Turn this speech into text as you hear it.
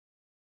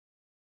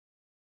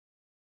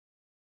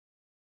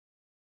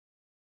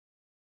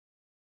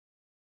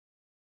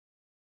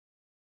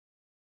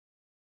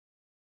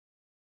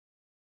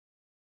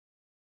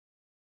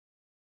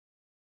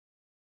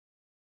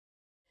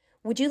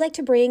Would you like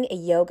to bring a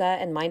yoga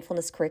and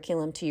mindfulness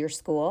curriculum to your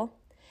school?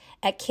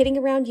 At Kidding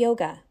Around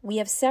Yoga, we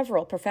have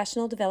several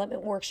professional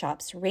development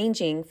workshops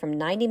ranging from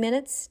 90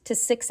 minutes to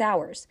 6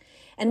 hours,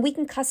 and we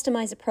can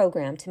customize a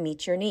program to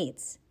meet your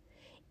needs.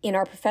 In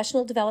our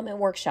professional development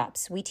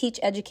workshops, we teach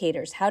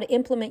educators how to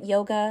implement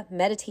yoga,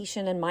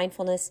 meditation, and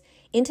mindfulness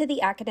into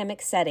the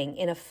academic setting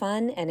in a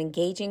fun and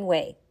engaging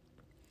way.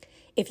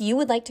 If you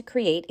would like to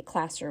create a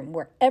classroom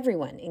where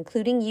everyone,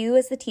 including you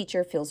as the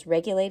teacher, feels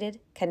regulated,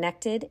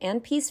 connected,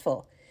 and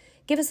peaceful,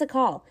 give us a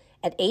call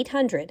at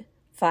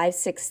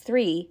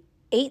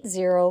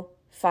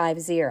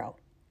 800-563-8050.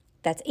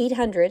 That's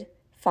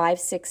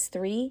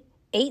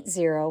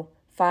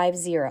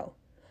 800-563-8050.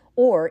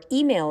 Or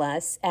email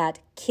us at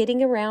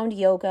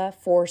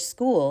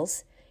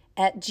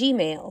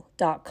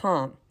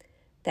kiddingaroundyoga4schools@gmail.com.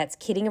 That's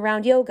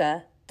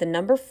kiddingaroundyoga, the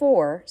number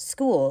 4,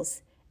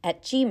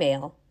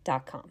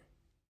 schools@gmail.com.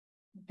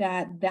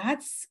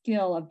 That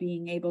skill of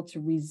being able to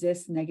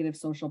resist negative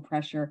social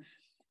pressure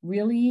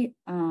really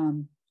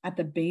at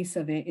the base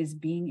of it is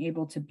being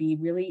able to be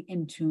really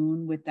in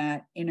tune with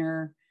that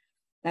inner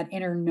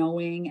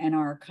knowing and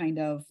our kind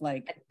of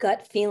like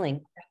gut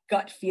feeling.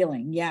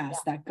 Yes,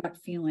 that gut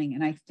feeling.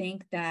 And I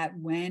think that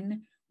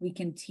when we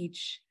can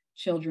teach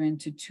children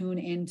to tune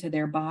into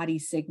their body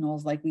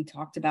signals, like we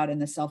talked about in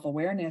the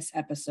self-awareness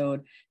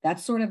episode,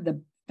 that's sort of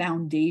the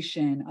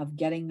foundation of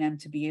getting them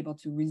to be able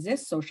to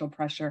resist social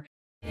pressure.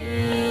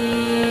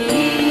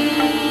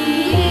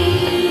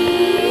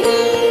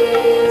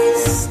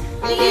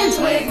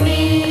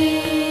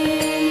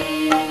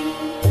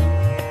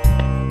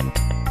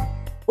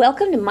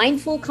 Welcome to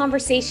Mindful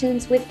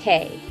Conversations with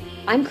Kay.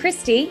 I'm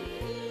Christy.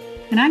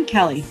 And I'm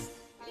Kelly.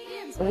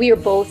 We are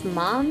both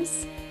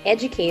moms,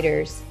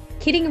 educators,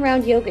 Kidding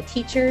Around Yoga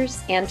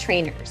teachers and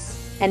trainers,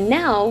 and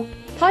now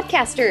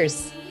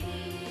podcasters.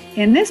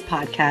 In this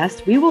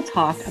podcast, we will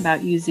talk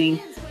about using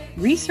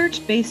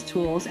research-based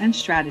tools and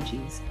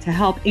strategies to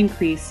help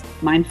increase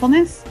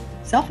mindfulness,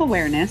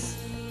 self-awareness,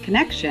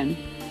 connection,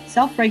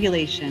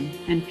 self-regulation,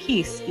 and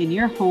peace in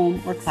your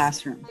home or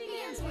classroom.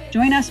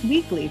 Join us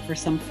weekly for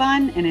some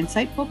fun and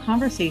insightful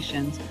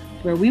conversations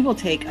where we will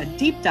take a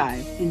deep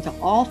dive into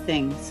all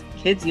things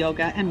kids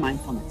yoga and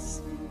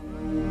mindfulness.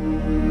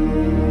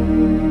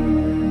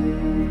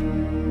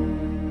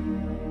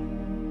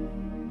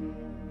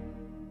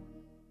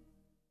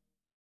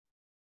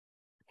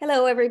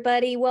 Hello,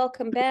 everybody.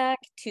 Welcome back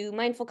to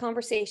Mindful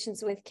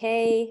Conversations with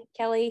Kay.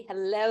 Kelly,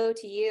 hello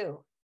to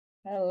you.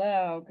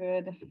 Hello.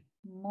 Good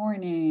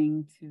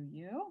morning to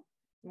you.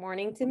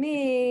 Morning to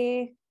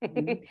me.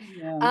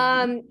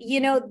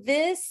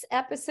 This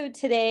episode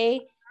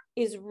today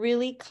is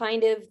really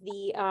kind of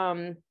the,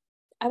 I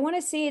want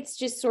to say it's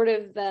just sort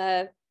of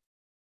the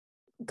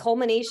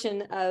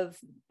culmination of,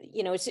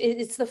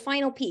 it's the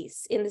final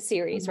piece in the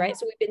series, right?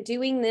 So we've been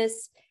doing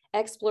this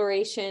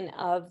exploration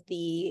of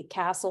the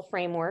Casel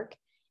framework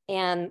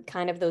and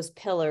kind of those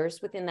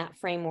pillars within that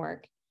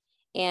framework.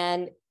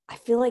 And I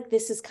feel like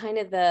this is kind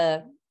of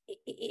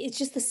it's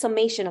just the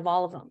summation of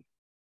all of them.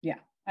 Yeah,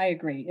 I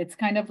agree. It's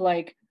kind of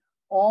like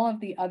all of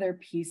the other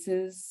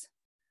pieces,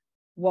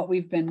 what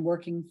we've been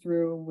working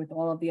through with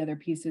all of the other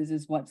pieces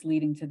is what's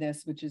leading to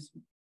this, which is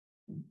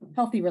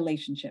healthy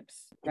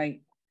relationships,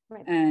 right?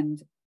 Right. And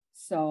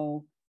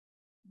so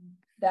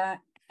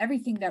that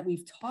everything that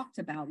we've talked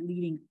about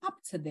leading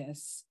up to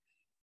this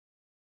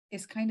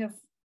is kind of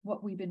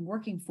what we've been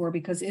working for,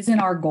 because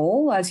isn't our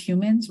goal as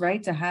humans,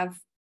 right, to have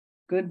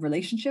good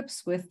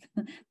relationships with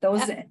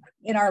those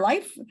in our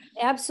life?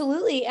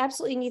 Absolutely.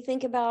 Absolutely. And you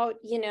think about,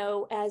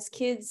 as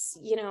kids,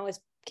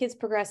 as kids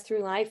progress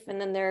through life and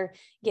then they're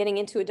getting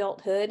into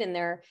adulthood and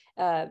they're,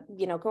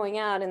 going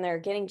out and they're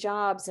getting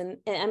jobs. And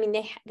I mean,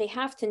 they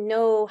have to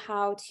know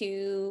how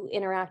to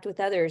interact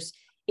with others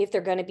if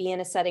they're going to be in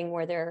a setting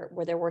where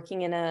they're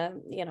working in a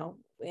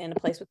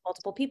place with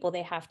multiple people.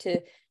 They have to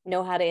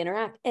know how to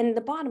interact. And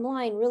the bottom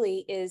line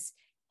really is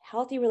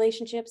healthy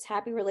relationships,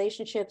 happy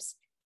relationships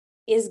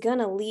is going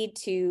to lead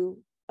to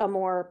a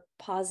more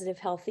positive,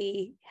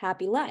 healthy,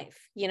 happy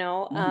life.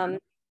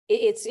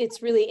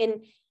 It's really,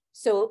 and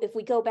so if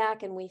we go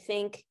back and we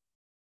think,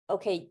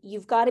 okay,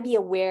 you've got to be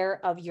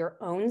aware of your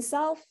own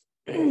self,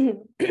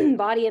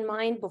 body and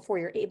mind, before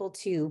you're able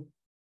to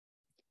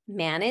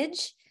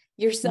manage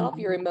yourself,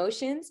 your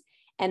emotions.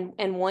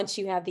 And once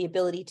you have the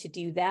ability to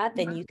do that,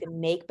 then you can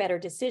make better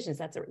decisions.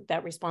 That's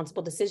that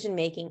responsible decision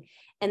making.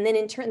 And then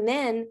in turn,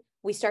 then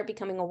we start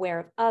becoming aware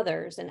of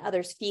others and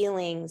others'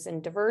 feelings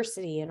and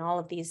diversity and all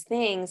of these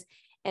things.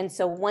 And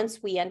so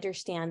once we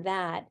understand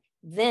that,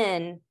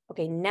 then,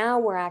 okay, now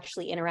we're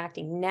actually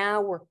interacting.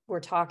 Now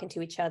we're talking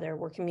to each other.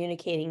 We're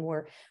communicating.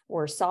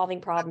 We're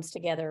solving problems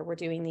together. We're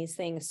doing these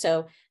things.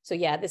 So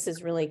yeah, this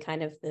is really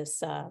kind of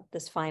this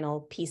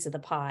final piece of the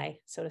pie,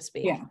 so to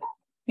speak.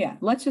 Yeah.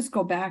 Let's just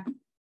go back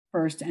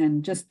first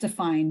and just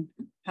define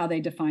how they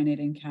define it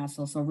in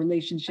Casel. So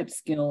relationship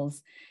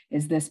skills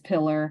is this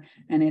pillar,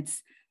 and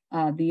it's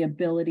the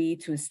ability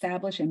to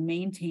establish and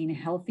maintain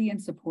healthy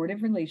and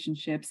supportive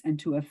relationships and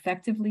to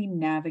effectively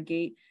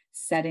navigate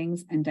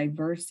settings, and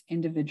diverse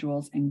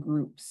individuals and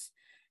groups.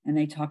 And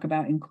they talk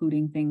about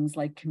including things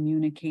like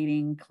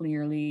communicating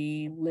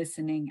clearly,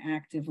 listening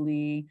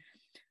actively,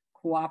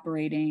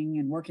 cooperating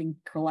and working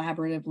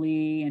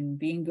collaboratively, and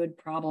being good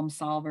problem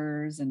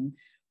solvers, and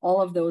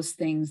all of those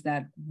things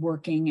that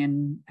working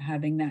and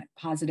having that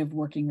positive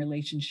working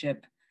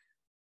relationship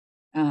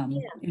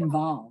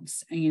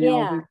involves.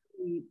 And,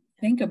 we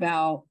think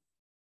about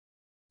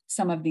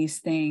some of these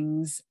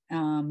things,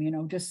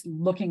 just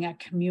looking at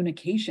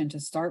communication to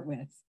start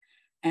with,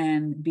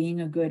 and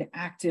being a good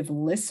active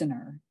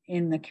listener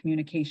in the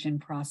communication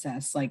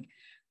process. Like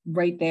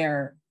right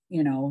there,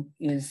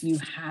 is you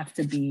have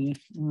to be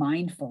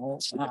mindful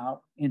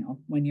about,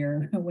 when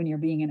you're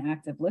being an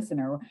active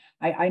listener.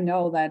 I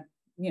know that,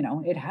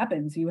 it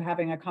happens. You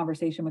having a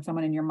conversation with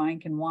someone and your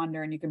mind can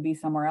wander and you can be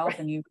somewhere else,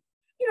 and you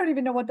don't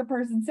even know what the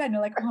person said. And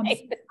you're like, oh,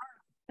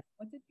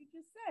 what did you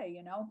just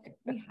say?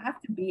 We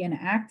have to be an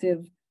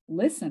active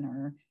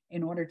listener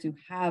in order to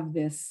have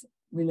this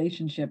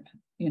relationship,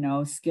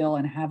 skill,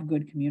 and have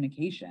good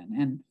communication.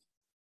 And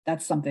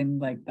that's something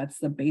that's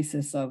the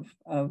basis of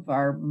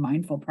our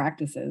mindful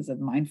practices of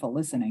mindful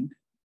listening.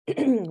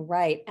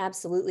 Right.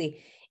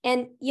 Absolutely.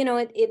 And,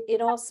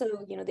 it also,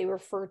 they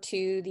refer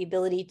to the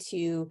ability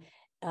to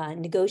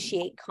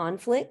negotiate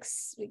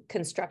conflicts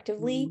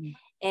constructively,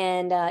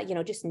 and,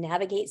 just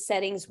navigate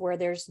settings where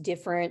there's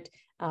different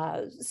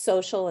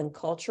social and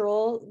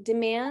cultural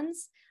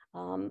demands.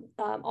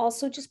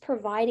 Also just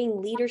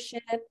providing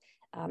leadership,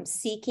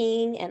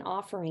 seeking and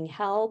offering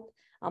help.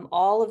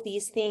 All of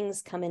these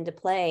things come into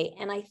play.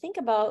 And I think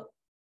about,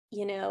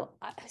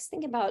 I was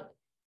thinking about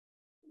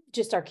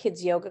just our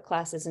kids' yoga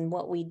classes and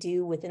what we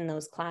do within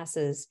those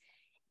classes.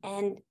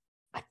 And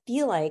I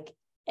feel like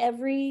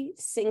every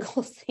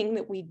single thing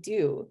that we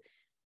do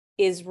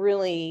is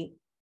really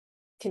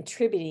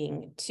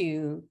contributing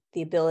to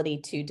the ability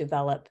to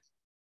develop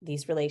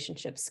these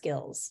relationship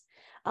skills.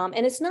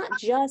 And it's not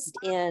just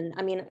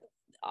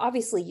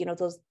obviously,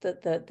 those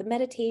the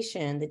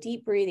meditation, the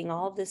deep breathing,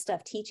 all of this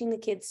stuff, teaching the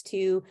kids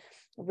to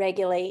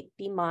regulate,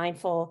 be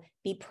mindful,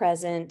 be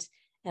present,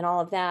 and all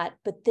of that.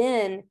 But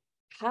then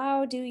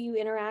how do you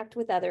interact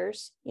with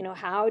others?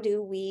 How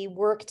do we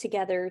work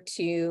together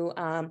to,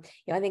 I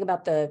think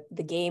about the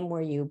game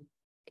where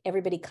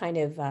everybody kind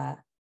of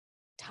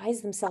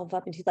ties themselves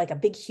up into like a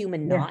big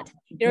human knot.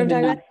 You know what I'm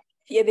talking about?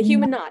 Yeah, the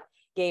human knot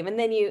game. And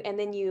then you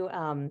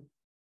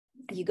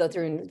go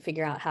through and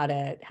figure out how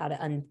to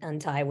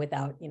untie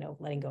without,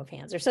 letting go of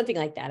hands or something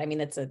like that. I mean,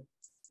 that's a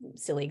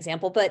silly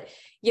example, but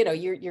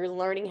you're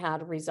learning how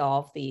to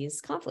resolve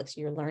these conflicts.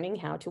 You're learning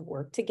how to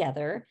work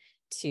together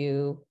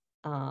to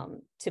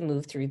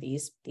move through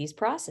these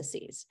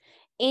processes.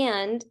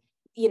 And,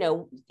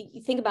 you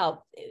think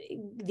about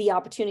the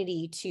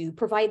opportunity to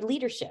provide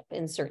leadership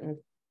in certain,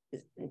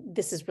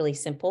 this is really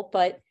simple,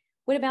 but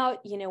what about,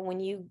 when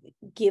you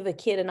give a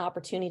kid an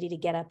opportunity to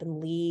get up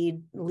and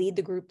lead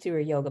the group through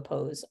a yoga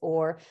pose,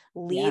 or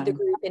lead the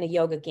group in a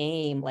yoga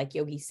game like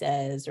Yogi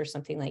Says or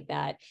something like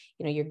that?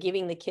 You're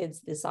giving the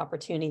kids this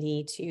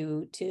opportunity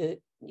to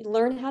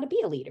learn how to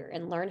be a leader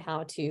and learn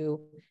how to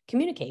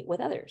communicate with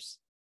others.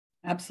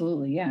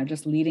 Absolutely. Yeah.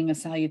 Just leading a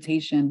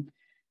salutation,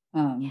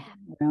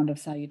 round of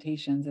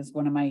salutations is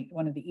one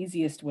of the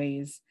easiest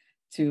ways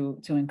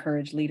to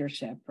encourage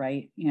leadership,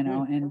 right?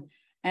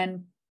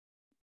 And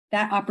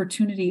that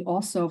opportunity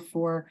also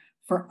for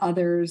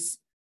others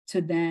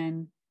to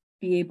then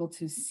be able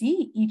to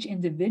see each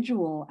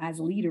individual as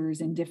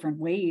leaders in different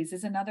ways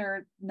is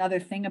another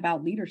thing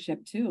about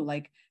leadership too.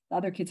 Like the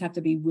other kids have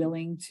to be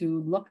willing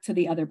to look to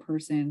the other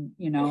person,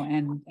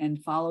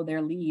 and follow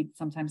their lead.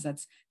 Sometimes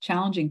that's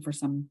challenging for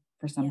some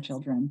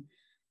children.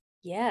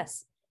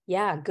 Yes.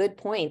 Yeah, good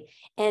point.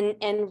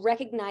 And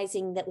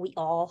recognizing that we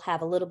all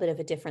have a little bit of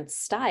a different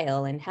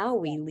style in how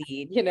we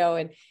lead,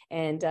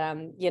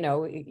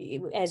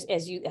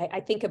 I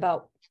think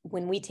about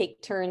when we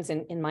take turns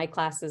in my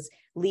classes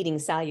leading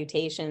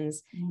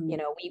salutations,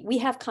 we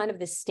have kind of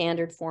this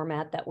standard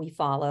format that we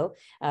follow.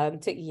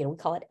 We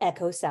call it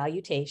echo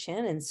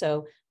salutation. And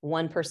so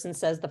one person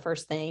says the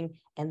first thing,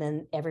 and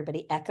then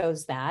everybody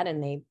echoes that,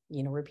 and they,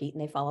 repeat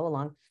and they follow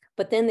along.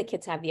 But then the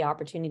kids have the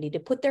opportunity to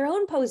put their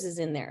own poses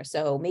in there.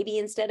 So maybe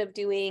instead of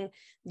doing,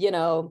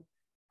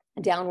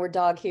 downward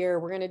dog here,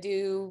 we're going to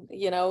do,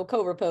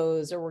 cobra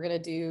pose, or we're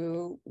going to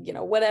do,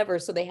 whatever.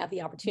 So they have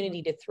the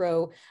opportunity to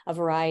throw a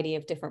variety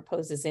of different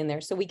poses in there.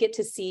 So we get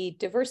to see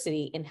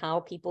diversity in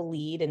how people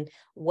lead and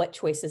what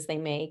choices they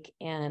make.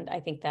 And I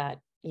think that,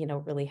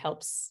 really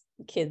helps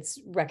kids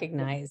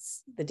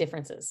recognize the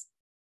differences.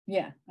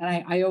 Yeah.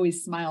 And I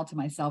always smile to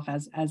myself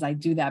as I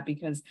do that,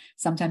 because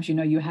sometimes,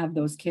 you have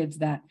those kids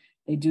that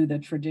they do the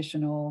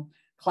traditional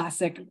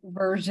classic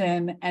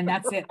version and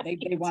that's it. They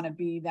want to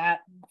be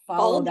that,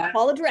 follow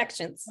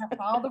directions,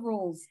 follow the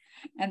rules.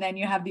 And then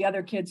you have the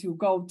other kids who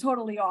go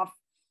totally off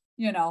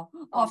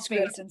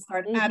base and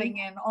start adding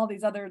in all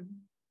these other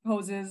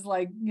poses.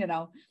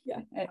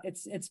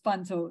 It's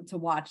fun to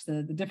watch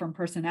the different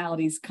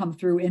personalities come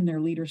through in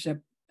their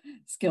leadership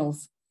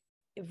skills.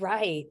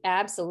 Right.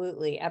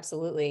 Absolutely.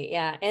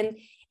 Yeah.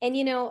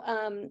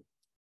 And,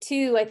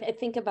 too, I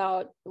think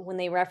about when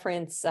they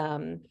reference,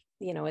 as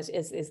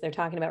they're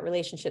talking about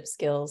relationship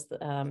skills,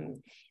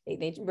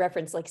 they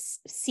reference like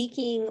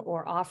seeking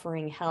or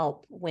offering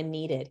help when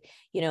needed.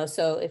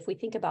 So if we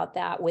think about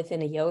that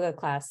within a yoga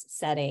class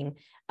setting,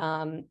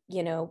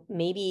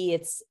 maybe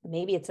it's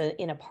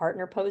in a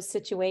partner pose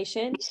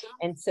situation.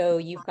 And so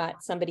you've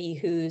got somebody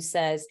who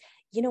says,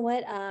 you know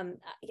what,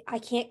 I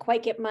can't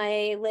quite get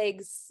my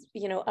legs,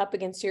 up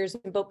against yours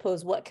in boat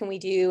pose. What can we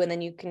do? And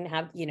then you can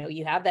have,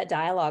 you have that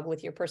dialogue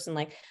with your person,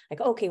 like,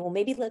 okay, well,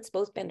 maybe let's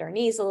both bend our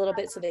knees a little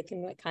bit so they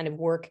can kind of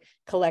work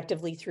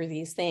collectively through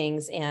these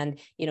things. And,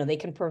 they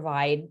can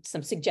provide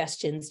some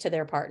suggestions to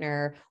their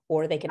partner,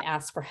 or they can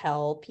ask for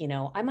help.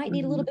 I might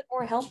need a little bit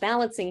more help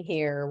balancing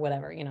here or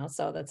whatever,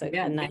 so that's a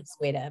nice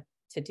way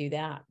to do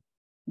that.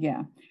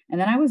 Yeah.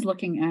 And then I was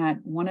looking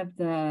at one of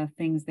the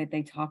things that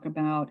they talk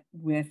about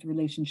with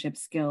relationship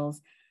skills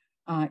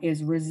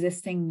is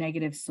resisting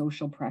negative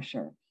social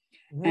pressure.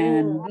 Ooh.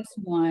 And this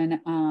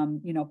one,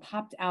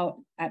 popped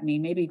out at me,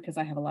 maybe because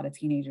I have a lot of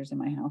teenagers in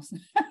my house.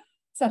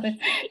 So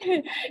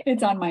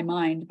it's on my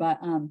mind. But,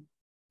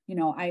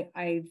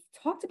 I've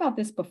talked about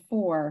this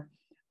before,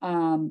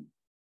 that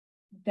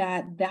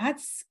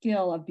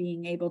skill of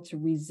being able to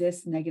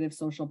resist negative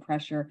social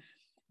pressure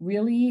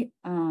really,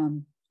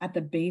 at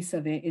the base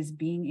of it, is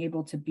being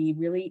able to be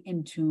really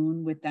in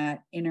tune with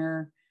that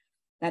inner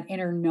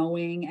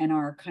knowing and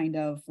our kind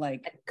of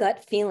like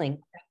gut feeling.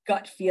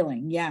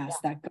 Yes,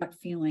 that gut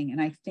feeling.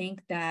 And I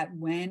think that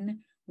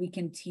when we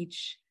can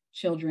teach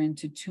children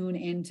to tune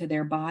into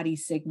their body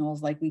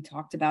signals, like we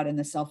talked about in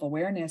the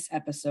self-awareness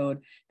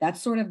episode,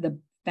 that's sort of the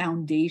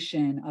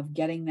foundation of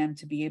getting them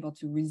to be able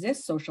to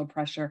resist social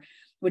pressure,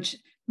 which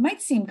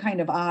might seem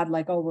kind of odd,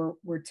 like, oh,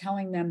 we're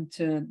telling them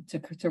to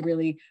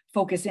really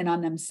focus in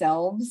on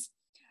themselves.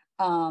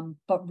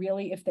 But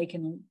really, if they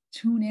can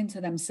tune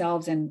into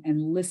themselves and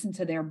listen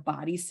to their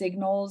body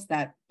signals,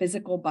 that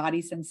physical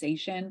body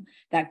sensation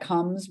that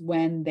comes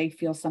when they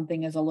feel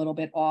something is a little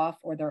bit off,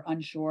 or they're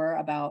unsure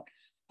about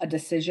a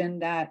decision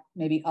that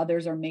maybe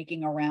others are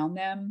making around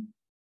them,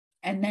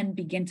 and then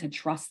begin to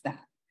trust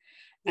that.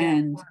 Yeah.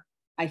 And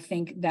I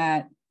think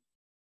that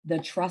the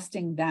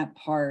trusting that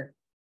part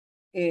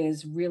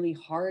is really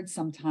hard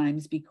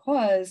sometimes,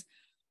 because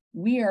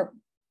we are,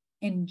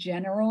 in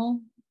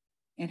general,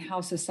 in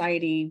how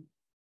society,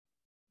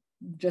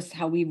 just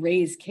how we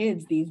raise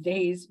kids these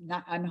days,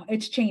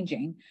 it's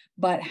changing,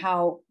 but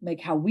how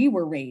we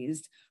were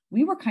raised,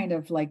 we were kind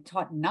of like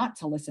taught not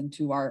to listen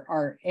to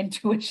our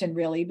intuition,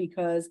 really,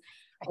 because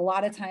a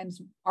lot of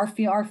times our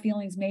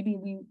feelings, maybe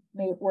we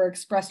were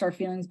expressed our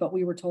feelings, but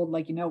we were told,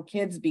 like,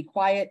 kids, be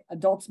quiet,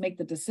 adults make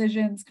the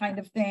decisions, kind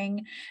of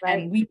thing.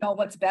 Right. And we know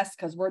what's best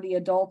because we're the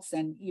adults.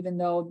 And even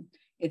though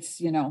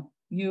it's,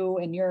 you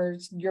and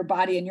your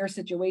body and your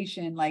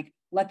situation, like,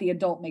 let the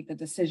adult make the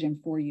decision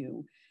for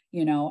you,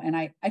 and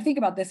I think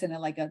about this in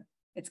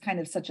it's kind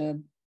of such a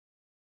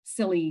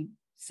silly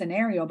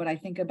scenario, but I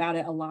think about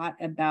it a lot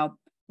about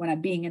when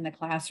I'm being in the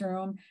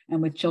classroom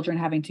and with children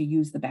having to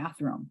use the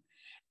bathroom.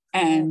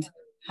 And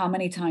how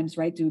many times,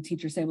 right, do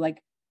teachers say, like,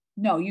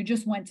 no, you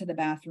just went to the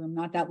bathroom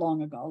not that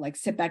long ago, like,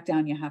 sit back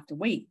down, you have to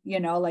wait,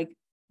 like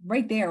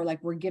right there,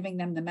 like, we're giving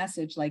them the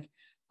message, like,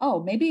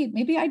 oh,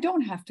 maybe I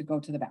don't have to go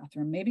to the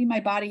bathroom. Maybe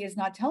my body is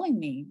not telling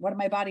me what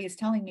my body is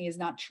telling me is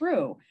not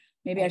true.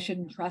 Maybe I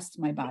shouldn't trust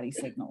my body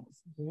signals.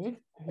 Mm-hmm.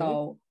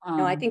 So,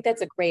 no, I think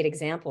that's a great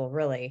example,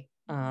 really.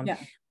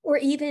 Or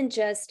even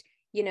just,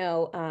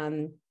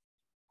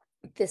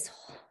 this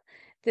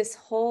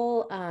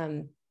whole,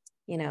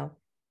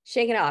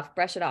 shake it off,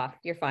 brush it off.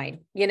 You're fine.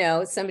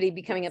 Somebody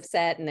becoming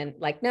upset and then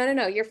like,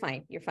 no, you're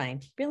fine. You're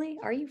fine. Really?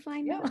 Are you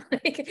fine? Yeah.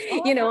 Like,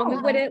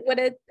 what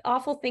an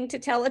awful thing to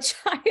tell a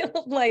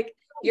child, like,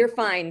 you're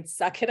fine,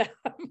 suck it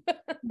up.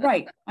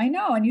 Right. I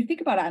know. And you think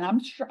about it, and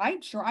I'm sure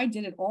I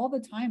did it all the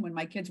time when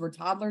my kids were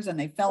toddlers and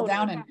they fell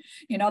down and,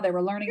 they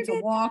were learning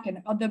to walk. And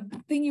the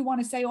thing you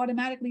want to say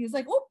automatically is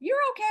like, oh, you're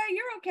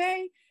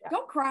okay. Yeah.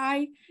 Don't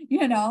cry,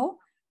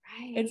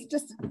 Right. It's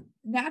just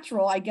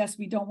natural. I guess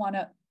we don't want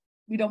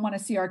to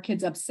see our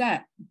kids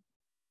upset.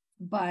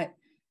 But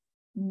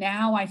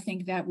now I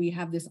think that we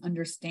have this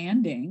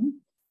understanding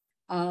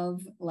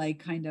of,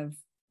 like, kind of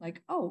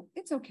like, oh,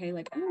 it's okay.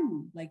 Like,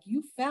 ooh, like,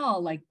 you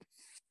fell, like,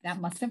 that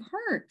must have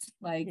hurt.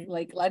 Like, mm-hmm.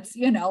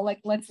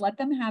 let's let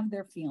them have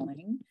their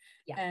feeling.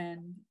 Yeah.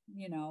 And,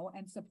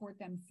 and support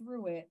them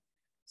through it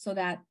so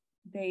that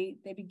they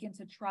begin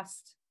to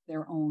trust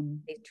their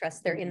own. They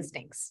trust their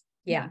instincts.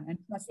 Yeah. And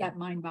trust that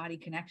mind-body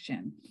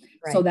connection.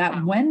 Right. So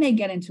that when they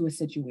get into a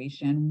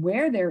situation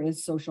where there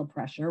is social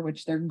pressure,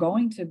 which they're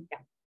going to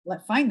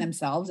find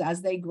themselves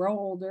as they grow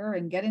older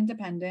and get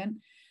independent,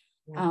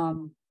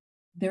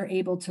 they're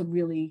able to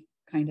really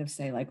kind of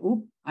say, like,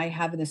 oop, I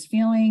have this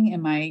feeling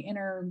in my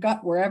inner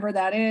gut, wherever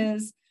that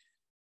is.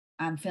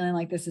 I'm feeling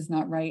like this is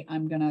not right.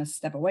 I'm going to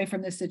step away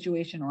from this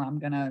situation, or I'm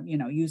going to,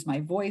 use my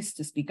voice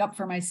to speak up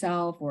for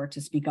myself or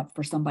to speak up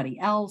for somebody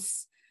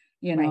else,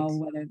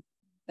 whether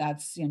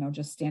that's,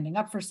 just standing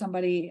up for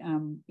somebody,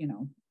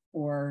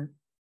 or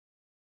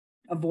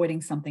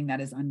avoiding something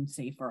that is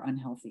unsafe or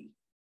unhealthy.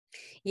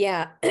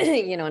 Yeah.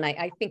 And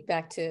I think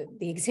back to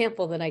the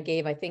example that I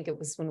gave. I think it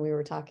was when we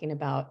were talking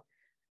about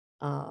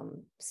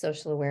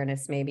social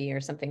awareness maybe,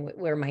 or something,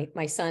 where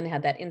my son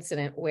had that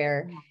incident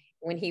where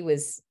when he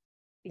was,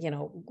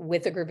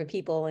 with a group of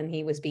people and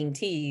he was being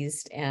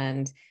teased,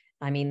 and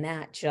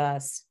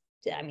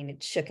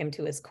it shook him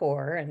to his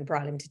core and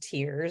brought him to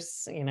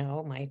tears,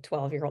 my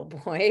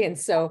 12-year-old boy. And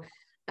so,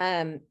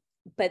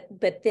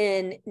 but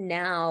then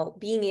now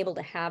being able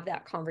to have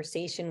that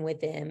conversation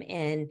with him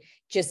and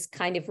just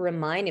kind of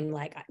remind him,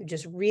 like,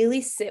 just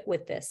really sit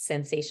with this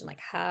sensation. Like,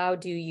 how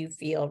do you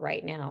feel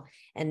right now?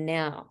 And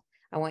now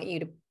I want you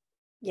to,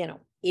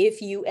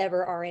 if you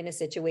ever are in a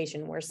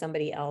situation where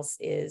somebody else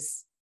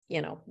is,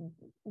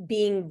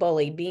 being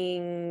bullied,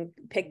 being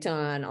picked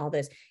on, all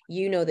this,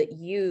 that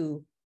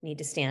you need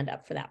to stand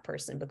up for that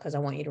person, because I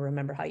want you to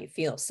remember how you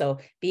feel. So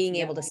being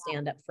able to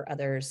stand up for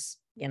others,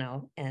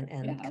 and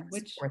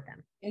which support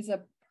them is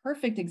a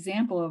perfect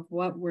example of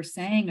what we're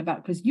saying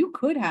about, because you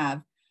could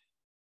have,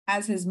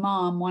 as his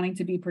mom, wanting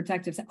to be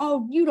protective, say,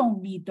 oh, you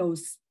don't need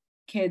those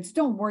kids,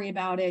 don't worry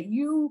about it,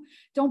 you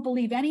don't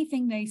believe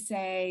anything they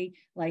say,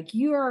 like,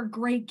 you're a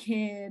great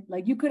kid.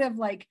 Like, you could have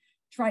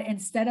try,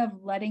 instead of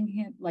letting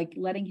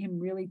him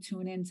really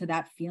tune into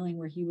that feeling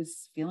where he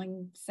was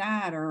feeling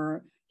sad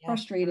or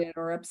frustrated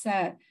or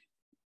upset.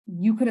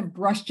 You could have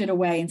brushed it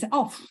away and said,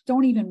 oh,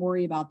 don't even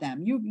worry about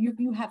them.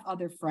 You have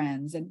other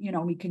friends. And,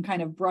 we can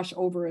kind of brush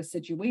over a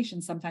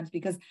situation sometimes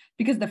because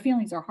the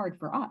feelings are hard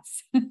for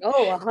us.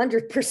 Oh,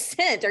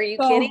 100%. Are you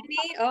kidding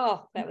me?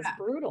 Oh, that was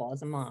brutal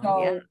as a mom.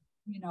 So,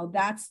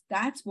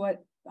 that's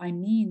what I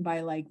mean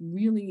by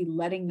really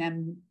letting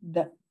them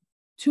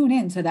tune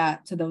into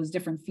to those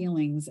different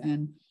feelings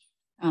and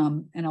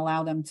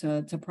allow them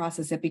to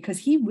process it, because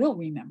he will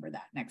remember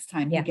that next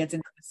time he gets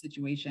into a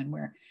situation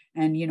where,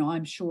 and,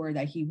 I'm sure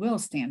that he will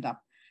stand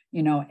up,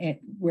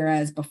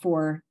 whereas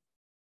before,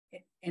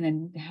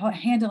 and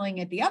handling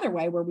it the other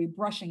way, where we're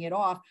brushing it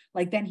off,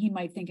 then he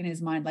might think in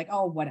his mind,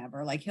 oh,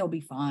 whatever, he'll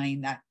be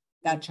fine,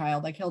 that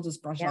child, he'll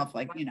just brush off,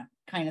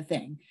 kind of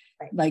thing,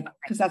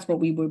 because that's what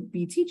we would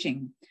be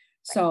teaching.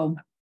 So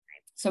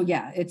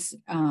yeah,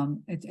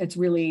 it's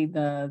really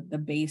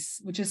the base,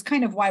 which is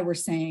kind of why we're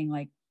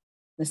saying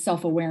the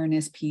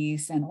self-awareness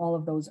piece and all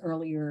of those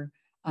earlier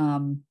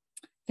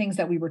things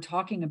that we were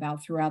talking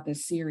about throughout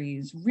this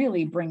series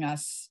really bring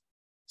us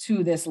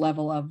to this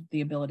level of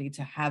the ability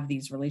to have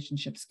these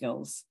relationship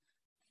skills.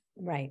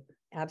 Right.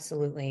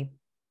 Absolutely.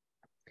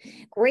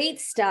 Great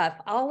stuff.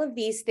 All of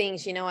these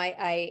things,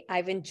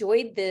 I've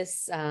enjoyed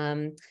this,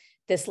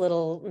 this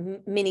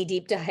little mini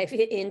deep dive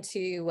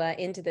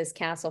into this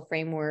Casel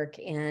framework.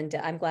 And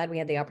I'm glad we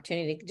had the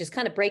opportunity to just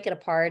kind of break it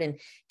apart and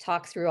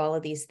talk through all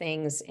of these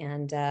things,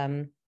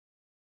 and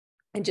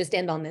just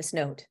end on this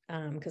note,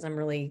 because I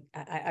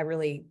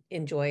really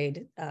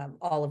enjoyed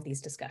all of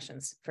these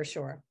discussions, for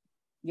sure.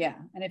 Yeah.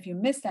 And if you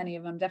missed any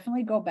of them,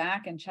 definitely go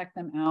back and check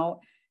them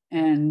out.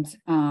 And,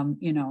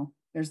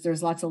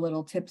 there's lots of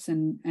little tips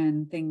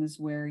and things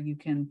where you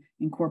can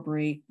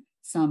incorporate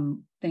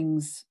some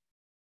things,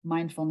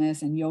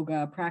 mindfulness and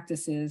yoga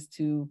practices,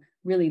 to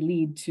really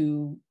lead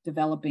to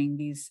developing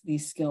these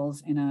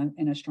skills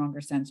in a stronger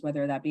sense,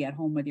 whether that be at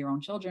home with your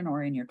own children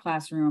or in your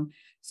classroom.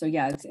 So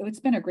yeah, it's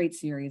been a great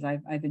series.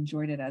 I've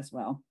enjoyed it as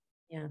well.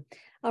 Yeah.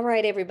 All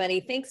right, everybody.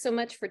 Thanks so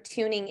much for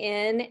tuning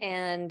in,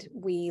 and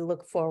we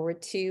look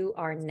forward to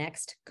our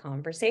next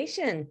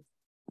conversation.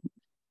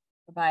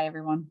 Bye,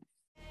 everyone.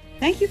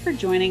 Thank you for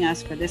joining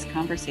us for this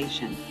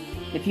conversation.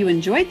 If you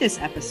enjoyed this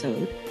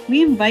episode,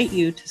 we invite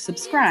you to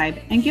subscribe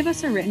and give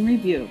us a written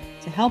review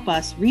to help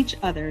us reach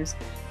others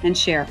and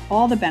share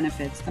all the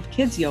benefits of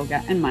kids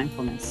yoga and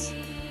mindfulness.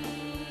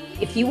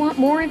 If you want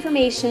more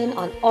information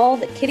on all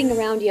that Kidding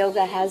Around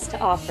Yoga has to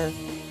offer,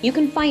 you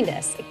can find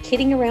us at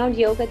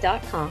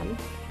kiddingaroundyoga.com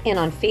and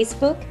on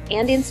Facebook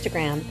and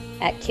Instagram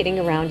at Kidding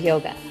Around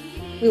Yoga.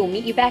 We will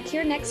meet you back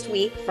here next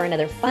week for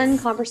another fun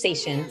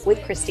conversation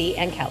with Christy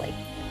and Kelly.